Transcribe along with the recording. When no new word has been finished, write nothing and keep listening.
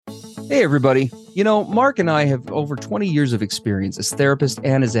Hey, everybody. Mark and I have over 20 years of experience as therapists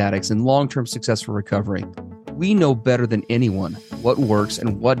and as addicts in long-term successful recovery. We know better than anyone what works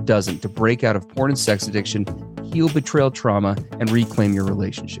and what doesn't to break out of porn and sex addiction, heal betrayal trauma, and reclaim your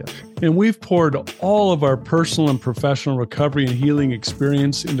relationship. And we've poured all of our personal and professional recovery and healing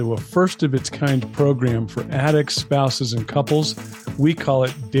experience into a first-of-its-kind program for addicts, spouses, and couples. We call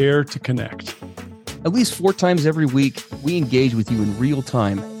it Dare to Connect. At least 4 times every week, we engage with you in real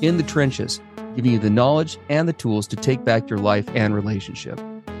time, in the trenches, giving you the knowledge and the tools to take back your life and relationship.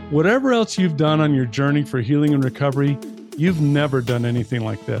 Whatever else you've done on your journey for healing and recovery, you've never done anything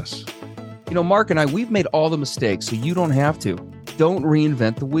like this. Mark and I, we've made all the mistakes, so you don't have to. Don't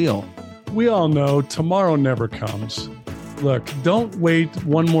reinvent the wheel. We all know tomorrow never comes. Look, don't wait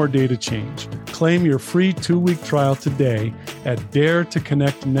one more day to change. Claim your free 2-week trial today at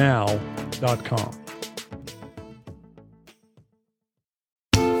daretoconnectnow.com.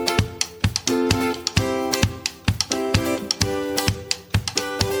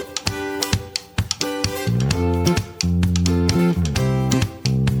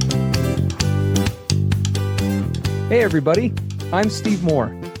 Hey, everybody. I'm Steve Moore.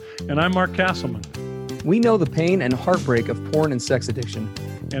 And I'm Mark Castleman. We know the pain and heartbreak of porn and sex addiction.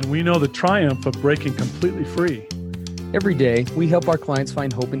 And we know the triumph of breaking completely free. Every day, we help our clients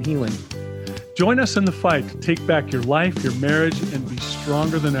find hope and healing. Join us in the fight to take back your life, your marriage, and be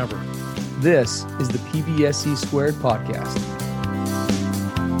stronger than ever. This is the PBSC Squared podcast.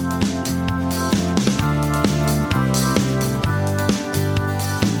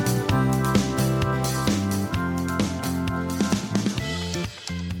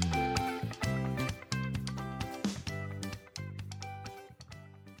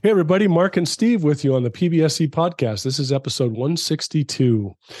 Hey, everybody. Mark and Steve with you on the PBSC podcast. This is episode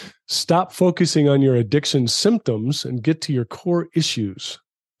 162. Stop focusing on your addiction symptoms and get to your core issues.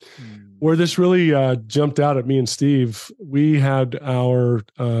 Where this really jumped out at me and Steve, we had our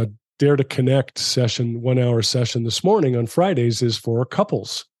Dare to Connect session, 1-hour session this morning on Fridays is for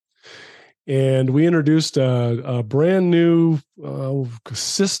couples. And we introduced a brand new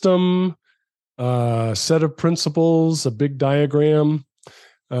system, set of principles, a big diagram,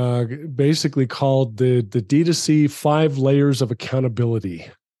 basically called the D2C 5 layers of accountability.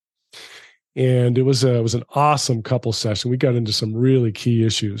 And it was an awesome couple session. We got into some really key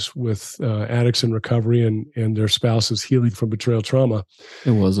issues with addicts in recovery and their spouses healing from betrayal trauma.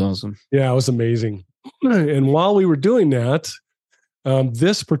 It was awesome. Yeah, it was amazing. And while we were doing that,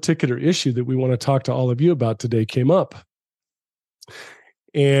 this particular issue that we want to talk to all of you about today came up.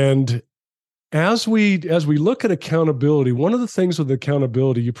 And as we look at accountability, one of the things with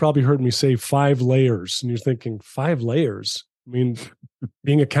accountability, you probably heard me say 5 layers, and you're thinking 5 layers. I mean,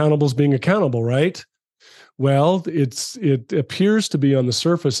 being accountable is being accountable, right? Well, it appears to be on the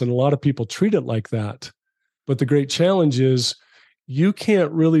surface, and a lot of people treat it like that. But the great challenge is you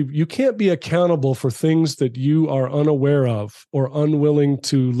can't be accountable for things that you are unaware of or unwilling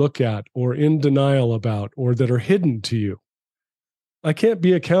to look at or in denial about or that are hidden to you. I can't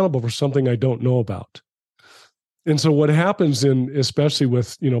be accountable for something I don't know about. And so what happens especially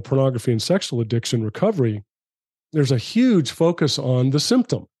with, pornography and sexual addiction recovery, there's a huge focus on the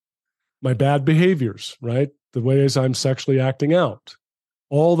symptom, my bad behaviors, right? The ways I'm sexually acting out.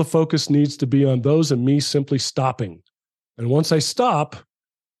 All the focus needs to be on those and me simply stopping. And once I stop,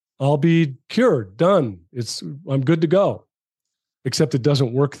 I'll be cured, done. I'm good to go. Except it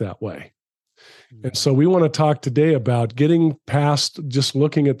doesn't work that way. And so we want to talk today about getting past just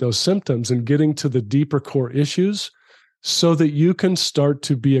looking at those symptoms and getting to the deeper core issues so that you can start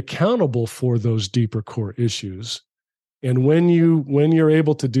to be accountable for those deeper core issues. And when you're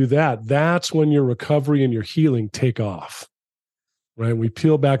able to do that, that's when your recovery and your healing take off, right? We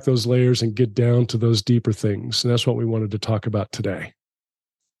peel back those layers and get down to those deeper things. And that's what we wanted to talk about today.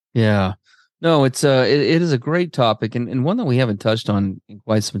 Yeah. No, it is a great topic and one that we haven't touched on in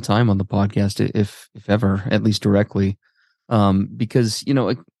quite some time on the podcast, if ever, at least directly, because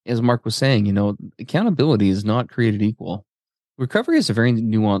as Mark was saying, accountability is not created equal. Recovery is a very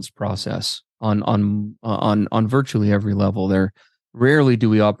nuanced process on virtually every level. There rarely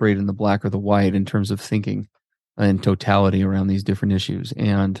do we operate in the black or the white in terms of thinking and totality around these different issues,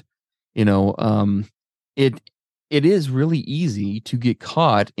 and it is really easy to get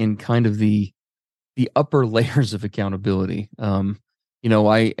caught in kind of the upper layers of accountability.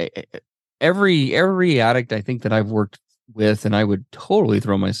 Every addict I think that I've worked with, and I would totally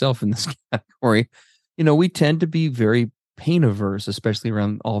throw myself in this category, we tend to be very pain averse, especially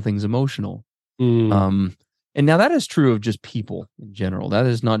around all things emotional. And now that is true of just people in general. That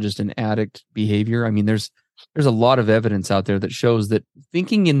is not just an addict behavior. I mean, there's there's a lot of evidence out there that shows that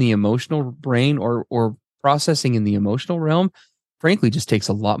thinking in the emotional brain or processing in the emotional realm, frankly, just takes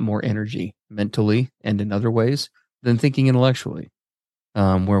a lot more energy mentally and in other ways than thinking intellectually,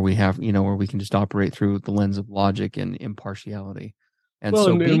 where we have, where we can just operate through the lens of logic and impartiality. And Well,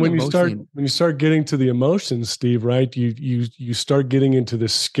 so and being when emotionally, you start getting to the emotions, Steve, right? You start getting into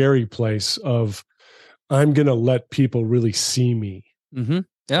this scary place of I'm going to let people really see me. mm-hmm,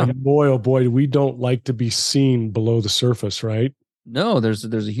 yeah, And boy, oh boy, we don't like to be seen below the surface, right? no, there's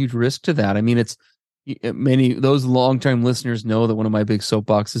a huge risk to that. I mean, it's many those long-term listeners know that one of my big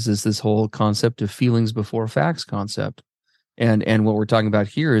soapboxes is this whole concept of feelings before facts concept. And what we're talking about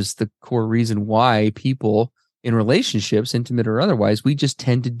here is the core reason why people in relationships, intimate or otherwise, we just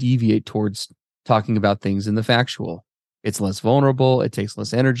tend to deviate towards talking about things in the factual. It's less vulnerable. It takes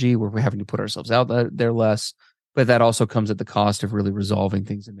less energy. We're having to put ourselves out there less. But that also comes at the cost of really resolving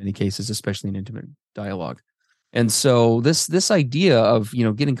things in many cases, especially in intimate dialogue. And so this idea of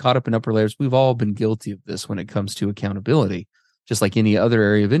getting caught up in upper layers, we've all been guilty of this when it comes to accountability, just like any other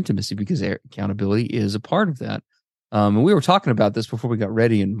area of intimacy, because accountability is a part of that. And we were talking about this before we got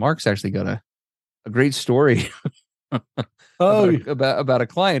ready, and Mark's actually got a great story Oh, about a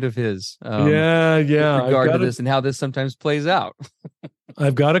client of his yeah, with yeah. regard to this and how this sometimes plays out.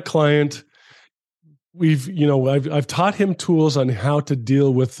 I've got a client. I've taught him tools on how to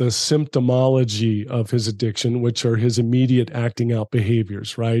deal with the symptomology of his addiction, which are his immediate acting out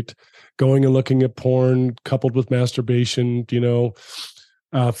behaviors, right? Going and looking at porn coupled with masturbation,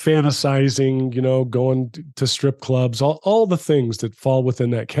 fantasizing, going to strip clubs, all the things that fall within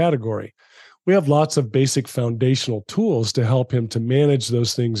that category. We have lots of basic foundational tools to help him to manage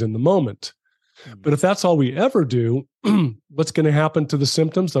those things in the moment. But if that's all we ever do, what's going to happen to the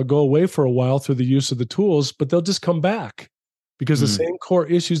symptoms? They'll go away for a while through the use of the tools, but they'll just come back because the same core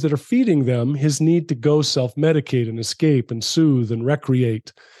issues that are feeding them, his need to go self-medicate and escape and soothe and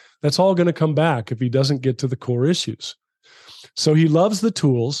recreate, that's all going to come back if he doesn't get to the core issues. So he loves the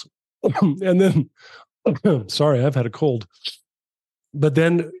tools. And then, sorry, I've had a cold. But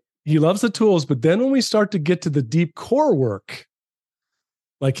then he loves the tools. But then when we start to get to the deep core work,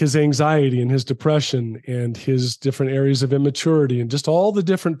 like his anxiety and his depression and his different areas of immaturity and just all the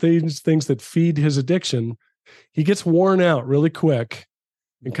different things that feed his addiction, he gets worn out really quick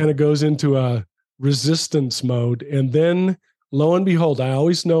and kind of goes into a resistance mode. And then lo and behold, I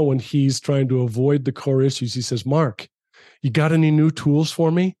always know when he's trying to avoid the core issues, he says, Mark, you got any new tools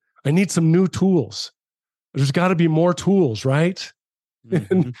for me? I need some new tools. There's got to be more tools, right? Mm-hmm.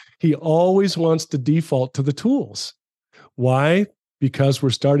 And he always wants to default to the tools. Why? Because we're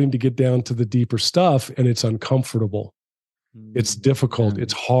starting to get down to the deeper stuff and it's uncomfortable. It's difficult.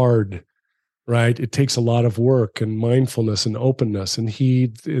 It's hard, right? It takes a lot of work and mindfulness and openness. And he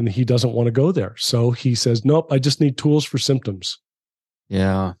doesn't want to go there. So he says, nope, I just need tools for symptoms.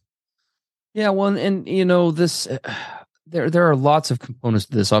 Yeah. Yeah. Well, and this, there are lots of components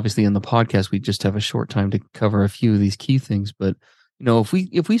to this. Obviously in the podcast, we just have a short time to cover a few of these key things, but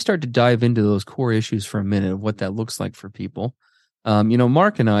if we start to dive into those core issues for a minute of what that looks like for people,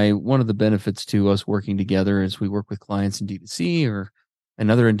 Mark and I, one of the benefits to us working together as we work with clients in D2C or in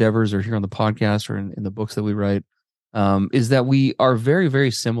other endeavors or here on the podcast or in the books that we write, is that we are very,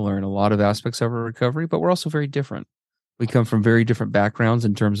 very similar in a lot of aspects of our recovery, but we're also very different. We come from very different backgrounds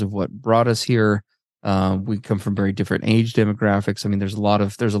in terms of what brought us here. We come from very different age demographics. I mean, there's a lot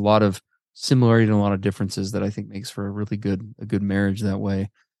of similarity and a lot of differences that I think makes for a good marriage that way.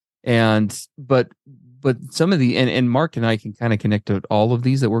 But some of the, and Mark and I can kind of connect to all of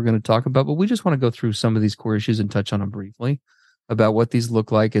these that we're going to talk about, but we just want to go through some of these core issues and touch on them briefly about what these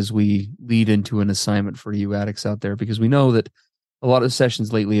look like as we lead into an assignment for you addicts out there, because we know that a lot of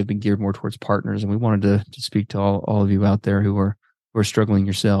sessions lately have been geared more towards partners, and we wanted to speak to all of you out there who are struggling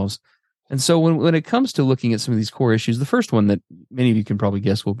yourselves. And so when it comes to looking at some of these core issues, the first one that many of you can probably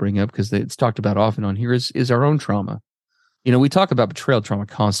guess we'll bring up because it's talked about often on here is our own trauma. We talk about betrayal trauma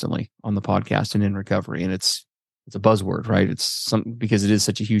constantly on the podcast and in recovery, and it's a buzzword, right? It's something because it is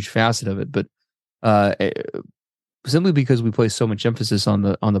such a huge facet of it, but simply because we place so much emphasis on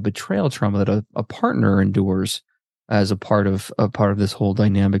the betrayal trauma that a partner endures as a part of this whole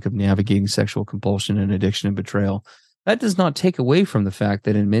dynamic of navigating sexual compulsion and addiction and betrayal. That does not take away from the fact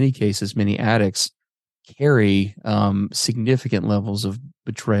that in many cases, many addicts carry significant levels of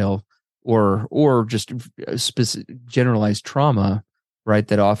betrayal or just generalized trauma, right,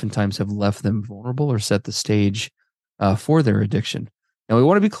 that oftentimes have left them vulnerable or set the stage for their addiction. Now, we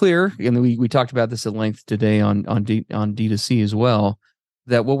want to be clear, and we talked about this at length today on D2C as well,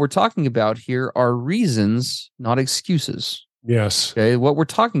 that what we're talking about here are reasons, not excuses, Yes. Okay. What we're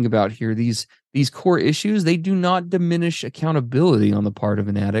talking about here, these core issues, they do not diminish accountability on the part of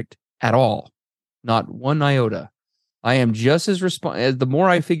an addict at all. Not one iota. I am just as the more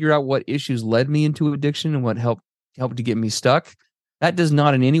I figure out what issues led me into addiction and what helped to get me stuck, that does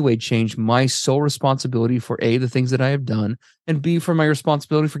not in any way change my sole responsibility for A, the things that I have done, and B, for my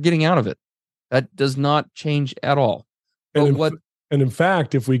responsibility for getting out of it. That does not change at all. But and in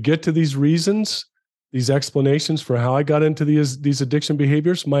fact, if we get to these reasons, these explanations for how I got into these addiction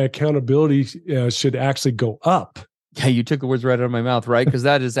behaviors, my accountability should actually go up. Yeah, you took the words right out of my mouth, right? Because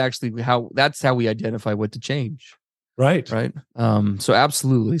that is actually that's how we identify what to change. Right. Right. So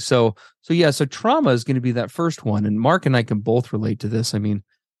absolutely. So trauma is going to be that first one. And Mark and I can both relate to this. I mean,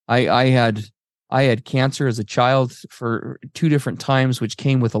 I had cancer as a child for 2 different times, which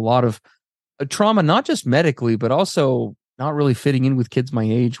came with a lot of trauma, not just medically, but also not really fitting in with kids my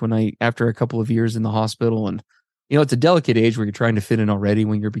age after a couple of years in the hospital. And, it's a delicate age where you're trying to fit in already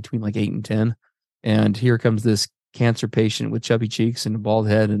when you're between like 8 and 10. And here comes this cancer patient with chubby cheeks and a bald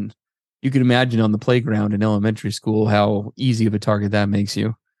head. And you can imagine on the playground in elementary school how easy of a target that makes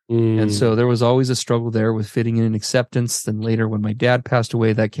you. And so there was always a struggle there with fitting in and acceptance. Then later, when my dad passed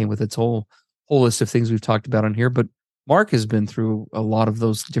away, that came with its whole list of things we've talked about on here. But Mark has been through a lot of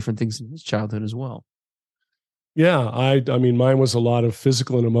those different things in his childhood as well. Yeah, I mean, mine was a lot of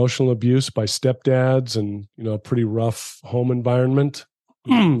physical and emotional abuse by stepdads, and a pretty rough home environment.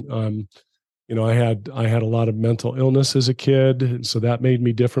 I had a lot of mental illness as a kid, and so that made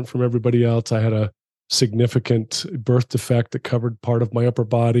me different from everybody else. I had a significant birth defect that covered part of my upper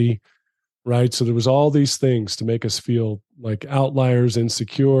body, right? So there was all these things to make us feel like outliers,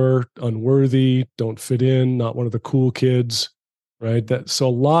 insecure, unworthy, don't fit in, not one of the cool kids, right? So a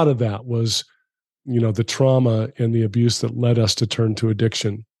lot of that was, the trauma and the abuse that led us to turn to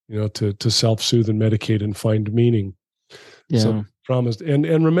addiction, to self-soothe and medicate and find meaning. Yeah. So traumas,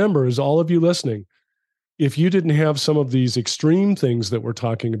 and remember, as all of you listening, if you didn't have some of these extreme things that we're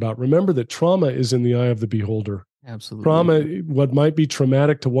talking about, remember that trauma is in the eye of the beholder. Absolutely. Trauma, what might be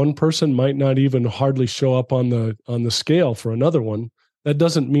traumatic to one person might not even hardly show up on the scale for another one. That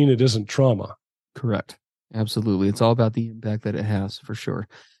doesn't mean it isn't trauma. Correct. Absolutely. It's all about the impact that it has, for sure.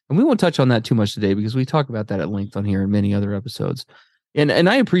 And we won't touch on that too much today because we talk about that at length on here and many other episodes. And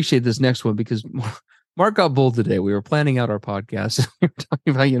I appreciate this next one because Mark got bold today. We were planning out our podcast. We were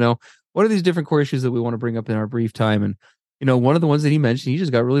talking about, what are these different core issues that we want to bring up in our brief time? And, one of the ones that he mentioned, he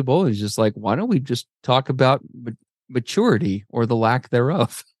just got really bold. He's just like, why don't we just talk about maturity or the lack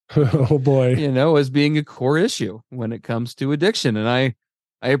thereof? Oh boy. As being a core issue when it comes to addiction. And I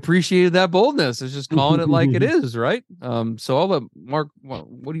appreciated that boldness. It's just calling it like it is, right? So I'll let Mark.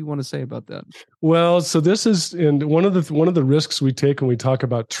 What do you want to say about that? Well, so this is, and one of the risks we take when we talk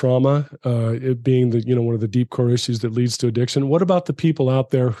about trauma, it being one of the deep core issues that leads to addiction. What about the people out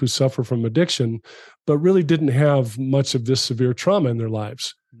there who suffer from addiction, but really didn't have much of this severe trauma in their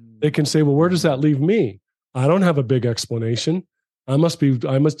lives? They can say, well, where does that leave me? I don't have a big explanation. I must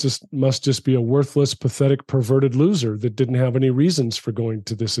just be a worthless, pathetic, perverted loser that didn't have any reasons for going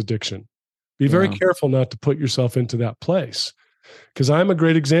to this addiction. Be very careful not to put yourself into that place, because I'm a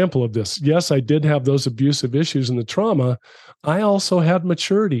great example of this. Yes, I did have those abusive issues and the trauma. I also had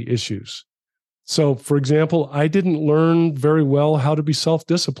maturity issues. So, for example, I didn't learn very well how to be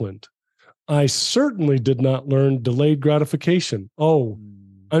self-disciplined. I certainly did not learn delayed gratification. Oh,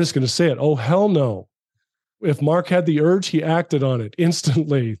 I'm just going to say it. Oh, hell no. If Mark had the urge, he acted on it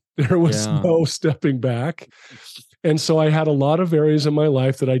instantly. There was no stepping back. And so I had a lot of areas in my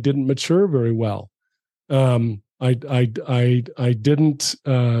life that I didn't mature very well. I didn't,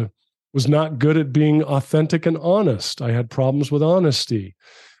 was not good at being authentic and honest. I had problems with honesty.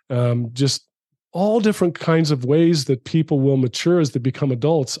 Just all different kinds of ways that people will mature as they become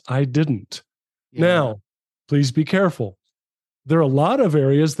adults. I didn't. Yeah. Now, please be careful. There are a lot of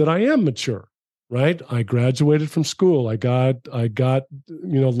areas that I am mature. Right. I graduated from school. I got,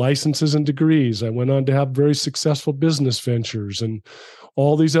 licenses and degrees. I went on to have very successful business ventures and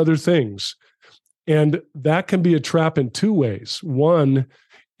all these other things. And that can be a trap in 2 ways. One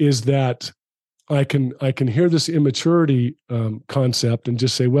is that I can hear this immaturity concept and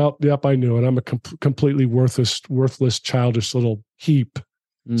just say, well, yep, I knew it. I'm a completely worthless, childish little heap.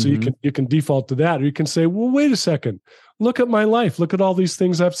 Mm-hmm. So you can default to that, or you can say, well, wait a second. Look at my life. Look at all these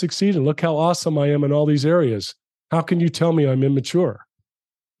things I've succeeded. Look how awesome I am in all these areas. How can you tell me I'm immature?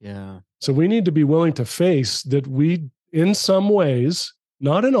 Yeah. So we need to be willing to face that we, in some ways,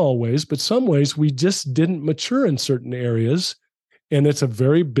 not in all ways, but some ways, we just didn't mature in certain areas. And it's a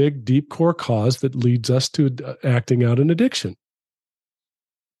very big, deep core cause that leads us to acting out an addiction.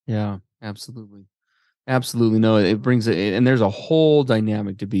 Yeah, absolutely. Absolutely. No, it brings it, and there's a whole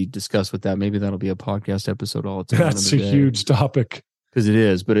dynamic to be discussed with that. Maybe that'll be a podcast episode all its own That's a another day. huge topic. Because it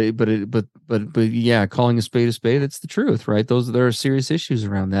is, but yeah, calling a spade, that's the truth, right? There are serious issues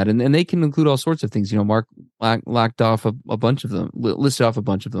around that, and they can include all sorts of things. Mark lacked off a bunch of them, listed off a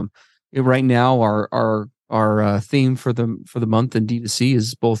bunch of them. Right now, our theme for the month in D2C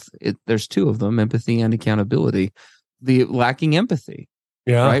is both. There's two of them: empathy and accountability. The lacking empathy,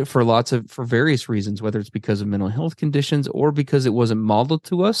 Yeah. right, for various reasons, whether it's because of mental health conditions or because it wasn't modeled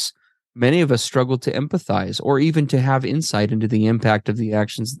to us. Many of us struggle to empathize or even to have insight into the impact of the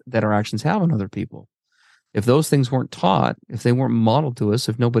actions that our actions have on other people. If those things weren't taught, if they weren't modeled to us,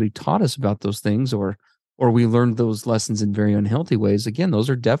 if nobody taught us about those things, or we learned those lessons in very unhealthy ways, again, those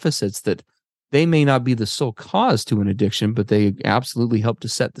are deficits that they may not be the sole cause to an addiction, but they absolutely help to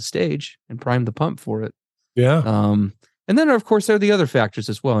set the stage and prime the pump for it. Yeah. And then, of course, there are the other factors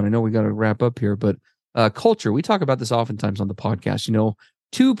as well. And I know we got to wrap up here, but culture, we talk about this oftentimes on the podcast.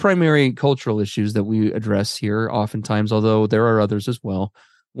 Two primary cultural issues that we address here oftentimes, although there are others as well.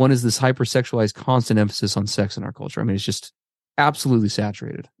 One is this hypersexualized constant emphasis on sex in our culture. I mean, it's just absolutely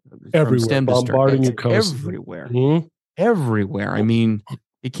saturated. Everywhere, bombarding you everywhere. Mm-hmm. Everywhere. I mean,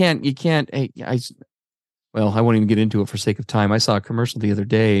 you can't, I won't even get into it for sake of time. I saw a commercial the other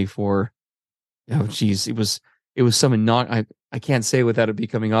day for, it was some I can't say without it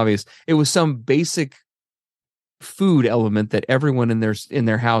becoming obvious. It was some basic food element that everyone in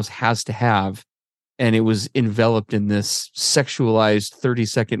their house has to have, and it was enveloped in this sexualized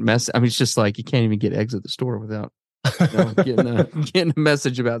 30-second mess. I mean, it's just like you can't even get eggs at the store without getting a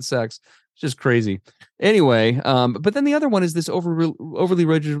message about sex. It's just crazy. Anyway, but then the other one is this overly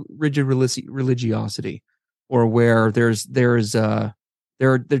rigid religiosity, or where there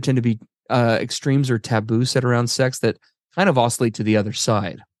tend to be extremes or taboos set around sex that kind of oscillate to the other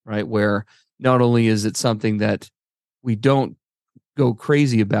side, right? Where not only is it something that we don't go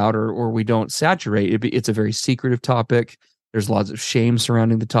crazy about or we don't saturate, it's a very secretive topic. There's lots of shame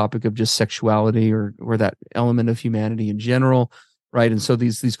surrounding the topic of just sexuality or that element of humanity in general, right? And so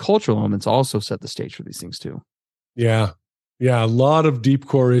these cultural elements also set the stage for these things too. Yeah. Yeah, a lot of deep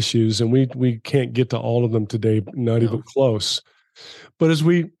core issues, and we can't get to all of them today, not even close. But as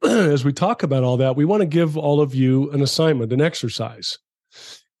we talk about all that, we want to give all of you an assignment, an exercise.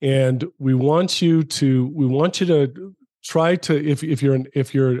 And we want you to try to,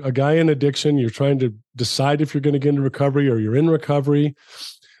 if you're a guy in addiction, you're trying to decide if you're going to get into recovery or you're in recovery.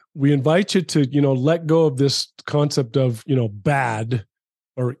 We invite you to, let go of this concept of, bad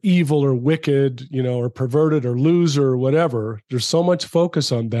or evil or wicked, or perverted or loser or whatever. There's so much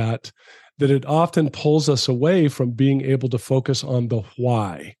focus on that it often pulls us away from being able to focus on the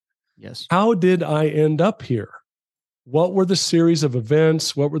why. Yes. How did I end up here? What were the series of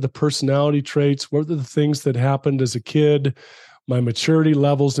events? What were the personality traits? What were the things that happened as a kid? My maturity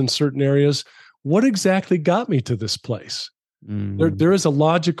levels in certain areas? What exactly got me to this place? Mm-hmm. There is a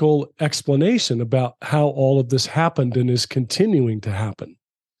logical explanation about how all of this happened and is continuing to happen.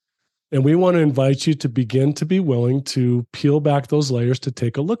 And we want to invite you to begin to be willing to peel back those layers to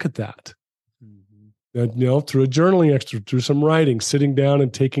take a look at that. Mm-hmm. And, through a journaling exercise, through some writing, sitting down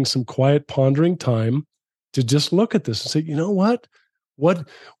and taking some quiet pondering time to just look at this and say,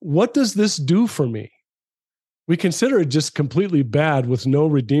 what does this do for me? We consider it just completely bad with no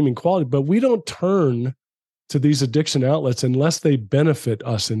redeeming quality, but we don't turn to these addiction outlets unless they benefit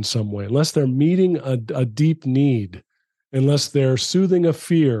us in some way, unless they're meeting a deep need, unless they're soothing a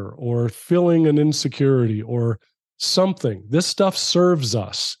fear or filling an insecurity or something. This stuff serves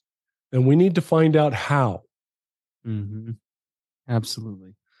us, and we need to find out how. Mm-hmm.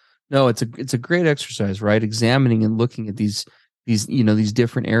 Absolutely. No, it's a great exercise, right? Examining and looking at these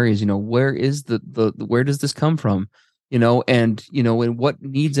different areas. Where is where does this come from? And what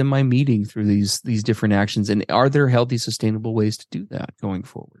needs am I meeting through these different actions, and are there healthy, sustainable ways to do that going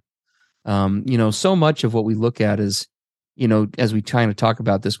forward? So much of what we look at is, as we kind of talk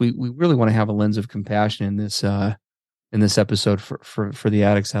about this, we really want to have a lens of compassion in this episode for the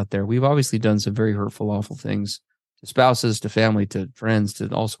addicts out there. We've obviously done some very hurtful, awful things to spouses, to family, to friends, to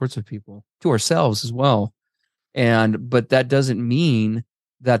all sorts of people, to ourselves as well. But that doesn't mean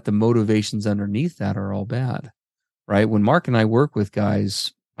that the motivations underneath that are all bad, right? When Mark and I work with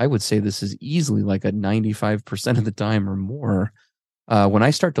guys, I would say this is easily like a 95% of the time or more. When I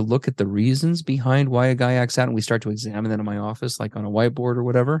start to look at the reasons behind why a guy acts out and we start to examine that in my office, like on a whiteboard or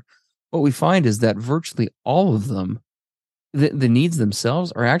whatever, what we find is that virtually all of them, the needs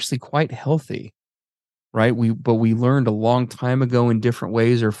themselves are actually quite healthy. Right. But we learned a long time ago in different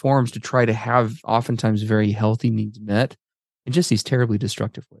ways or forms to try to have oftentimes very healthy needs met in just these terribly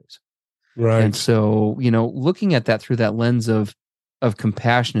destructive ways. Right. And so, looking at that through that lens of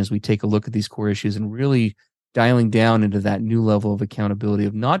compassion as we take a look at these core issues and really dialing down into that new level of accountability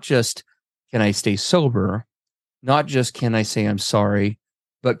of not just can I stay sober, not just can I say I'm sorry,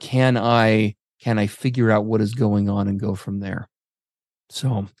 but can I figure out what is going on and go from there.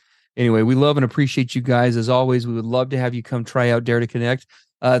 So anyway, we love and appreciate you guys. As always, we would love to have you come try out Dare to Connect.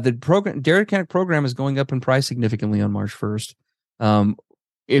 The program, Dare to Connect program, is going up in price significantly on March 1st.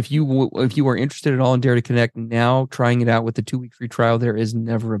 If you are interested at all in Dare to Connect now, trying it out with the 2-week free trial, there is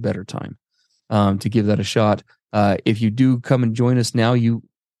never a better time to give that a shot. If you do come and join us now, you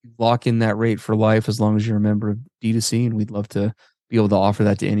lock in that rate for life as long as you're a member of D2C, and we'd love to be able to offer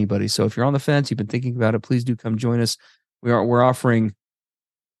that to anybody. So if you're on the fence, you've been thinking about it, please do come join us. We're offering,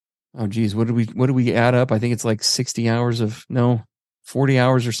 oh geez, what do we add up? I think it's like 40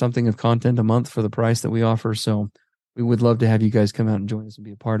 hours or something of content a month for the price that we offer. So we would love to have you guys come out and join us and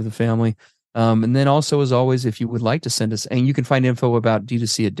be a part of the family. And then also, as always, if you would like to send us, and you can find info about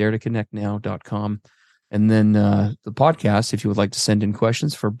D2C at daretoconnectnow.com. And then the podcast, if you would like to send in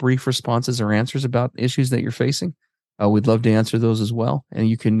questions for brief responses or answers about issues that you're facing, we'd love to answer those as well. And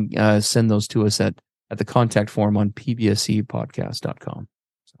you can send those to us at the contact form on pbsepodcast.com.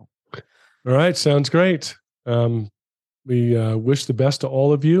 So. All right. Sounds great. We wish the best to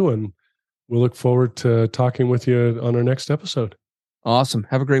all of you, and we'll look forward to talking with you on our next episode. Awesome.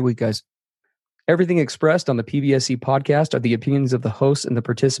 Have a great week, guys. Everything expressed on the PBSE podcast are the opinions of the hosts and the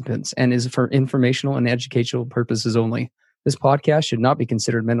participants and is for informational and educational purposes only. This podcast should not be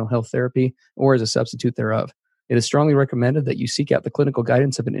considered mental health therapy or as a substitute thereof. It is strongly recommended that you seek out the clinical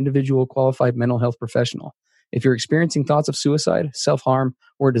guidance of an individual qualified mental health professional. If you're experiencing thoughts of suicide, self-harm,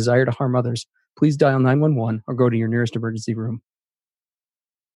 or a desire to harm others, please dial 911 or go to your nearest emergency room.